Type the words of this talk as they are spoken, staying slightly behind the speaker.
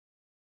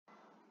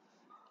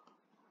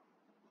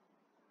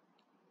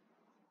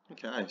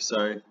Okay,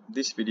 so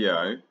this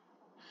video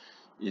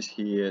is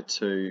here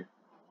to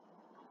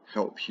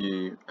help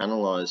you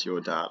analyze your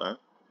data.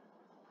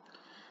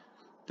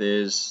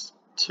 There's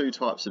two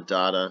types of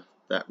data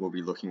that we'll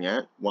be looking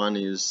at. One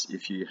is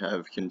if you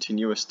have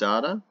continuous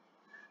data,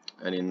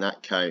 and in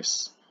that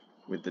case,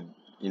 with the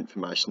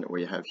information that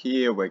we have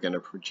here, we're going to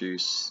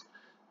produce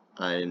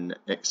an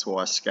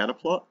XY scatter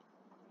plot.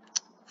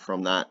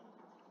 From that,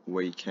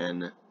 we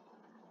can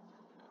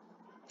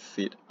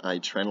fit a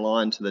trend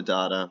line to the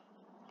data,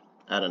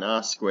 add an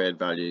R-squared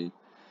value,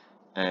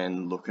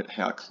 and look at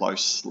how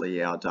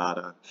closely our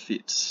data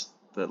fits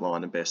the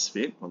line of best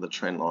fit, or the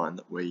trend line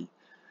that we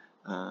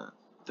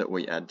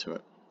add to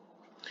it.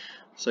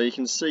 So you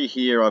can see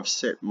here I've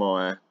set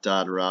my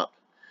data up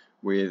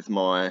with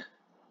my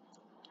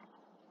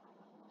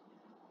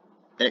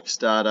X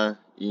data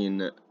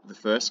in the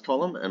first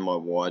column and my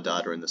Y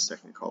data in the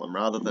second column.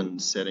 Rather than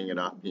setting it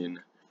up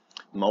in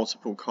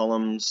multiple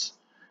columns,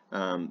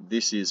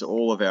 this is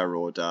all of our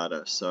raw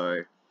data.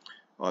 So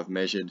I've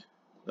measured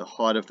the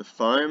height of the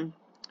foam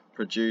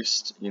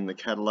produced in the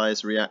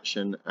catalase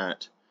reaction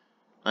at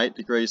 8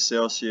 degrees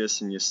Celsius,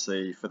 and you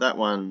see for that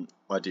one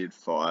I did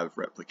 5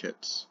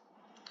 replicates.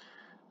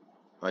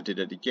 I did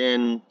it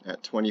again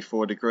at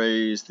 24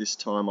 degrees. This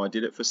time I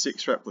did it for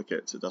 6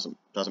 replicates. It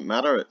doesn't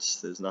matter.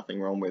 There's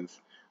nothing wrong with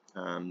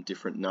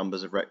different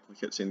numbers of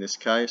replicates in this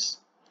case.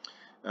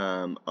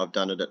 I've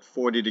done it at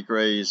 40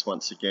 degrees.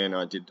 Once again,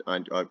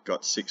 I've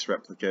got 6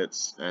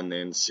 replicates, and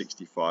then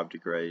 65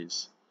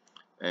 degrees,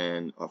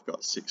 and I've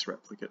got 6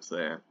 replicates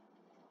there.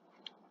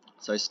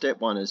 So step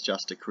one is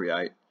just to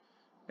create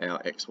our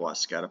XY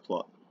scatter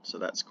plot. So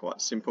that's quite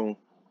simple.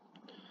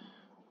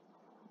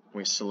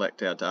 We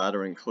select our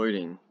data,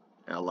 including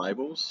our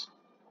labels.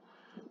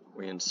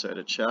 We insert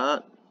a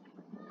chart,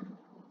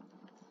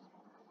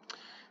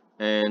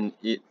 and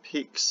it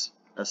picks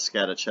a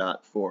scatter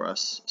chart for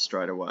us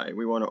straight away.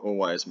 We want to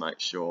always make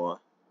sure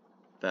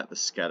that the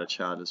scatter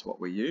chart is what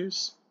we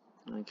use,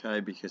 okay,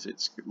 because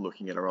it's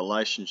looking at a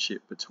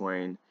relationship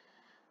between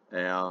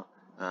our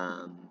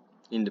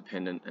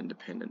independent and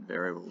dependent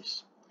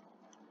variables.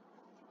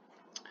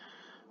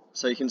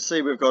 So you can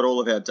see we've got all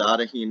of our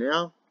data here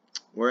now.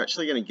 We're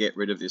actually going to get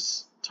rid of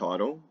this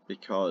title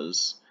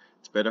because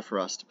it's better for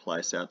us to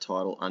place our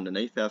title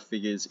underneath our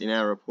figures in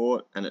our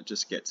report, and it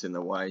just gets in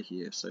the way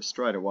here. So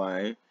straight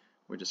away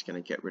we're just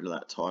going to get rid of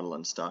that title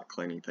and start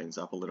cleaning things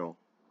up a little.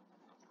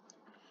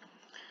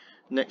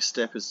 Next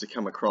step is to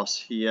come across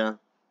here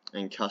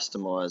and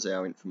customize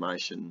our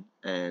information,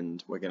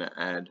 and we're going to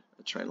add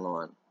a trend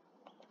line.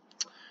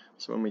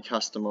 So when we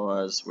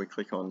customize, we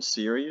click on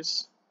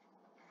series,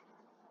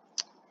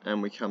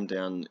 and we come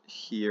down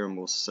here and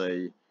we'll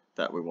see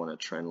that we want a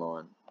trend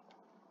line.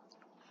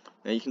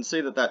 Now you can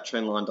see that that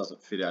trend line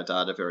doesn't fit our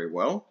data very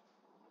well.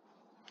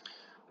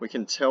 We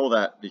can tell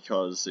that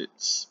because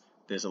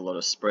there's a lot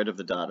of spread of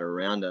the data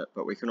around it,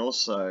 but we can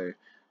also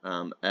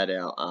add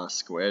our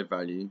R-squared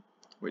value,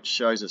 which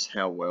shows us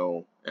how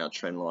well our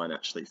trend line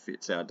actually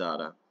fits our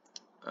data.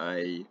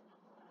 A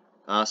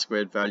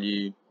R-squared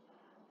value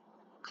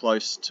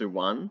close to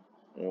 1,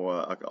 or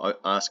a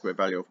R-squared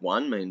value of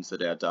 1, means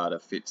that our data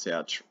fits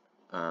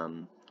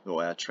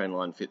or our trend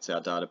line fits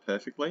our data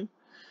perfectly.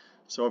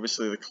 So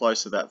obviously the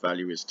closer that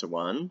value is to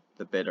 1,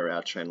 the better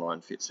our trend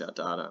line fits our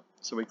data.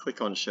 So we click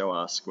on show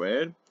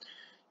R-squared.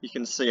 You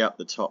can see up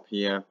the top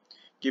here,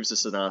 gives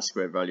us an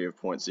R-squared value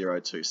of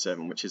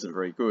 0.027, which isn't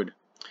very good.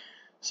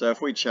 So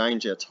if we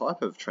change our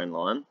type of trend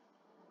line,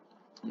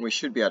 we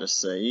should be able to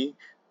see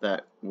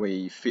that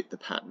we fit the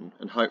pattern,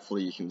 and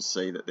hopefully you can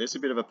see that there's a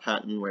bit of a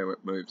pattern where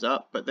it moves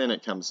up but then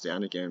it comes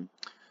down again.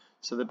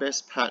 So the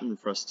best pattern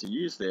for us to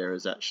use there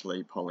is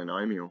actually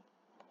polynomial.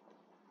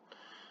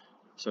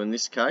 So in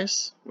this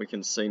case we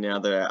can see now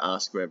that our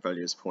R-squared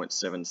value is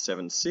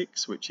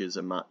 0.776, which is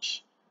a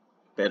much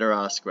better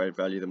R-squared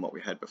value than what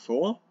we had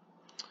before.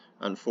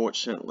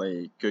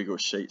 Unfortunately, Google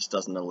Sheets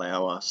doesn't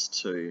allow us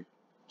to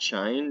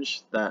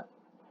change that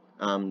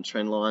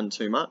trend line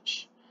too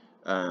much.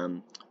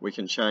 We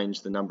can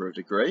change the number of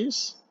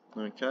degrees,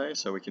 okay,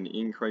 so we can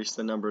increase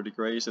the number of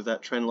degrees of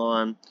that trend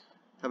line,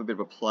 have a bit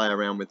of a play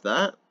around with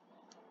that.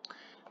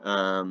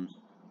 I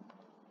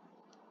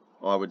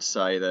would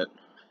say that,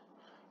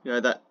 you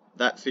know,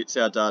 that fits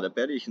our data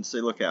better. You can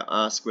see, look, our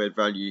R-squared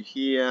value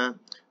here,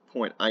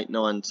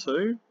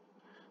 0.892.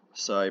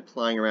 So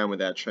playing around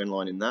with our trend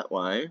line in that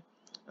way,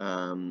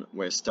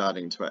 we're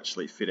starting to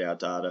actually fit our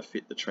data,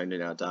 fit the trend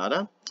in our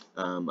data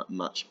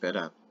much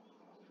better.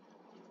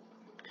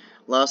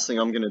 Last thing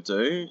I'm going to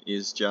do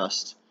is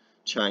just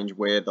change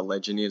where the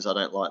legend is. I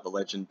don't like the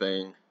legend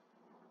being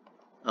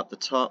up the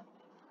top.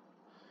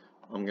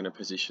 I'm going to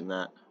position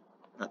that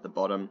at the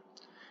bottom.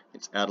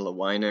 It's out of the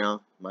way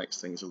now, makes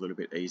things a little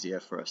bit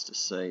easier for us to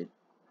see.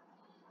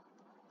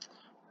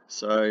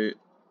 So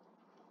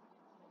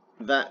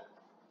that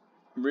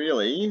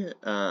really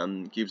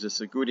gives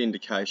us a good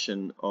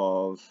indication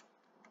of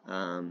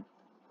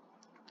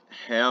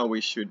how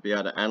we should be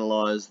able to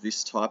analyze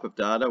this type of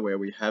data where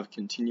we have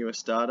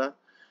continuous data,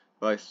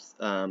 both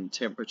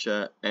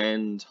temperature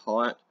and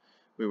height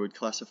we would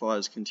classify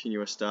as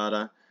continuous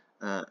data,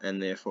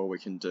 and therefore we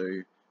can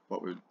do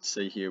what we would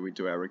see here. We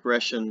do our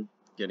regression,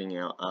 getting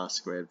our R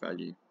squared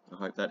value. I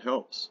hope that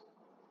helps.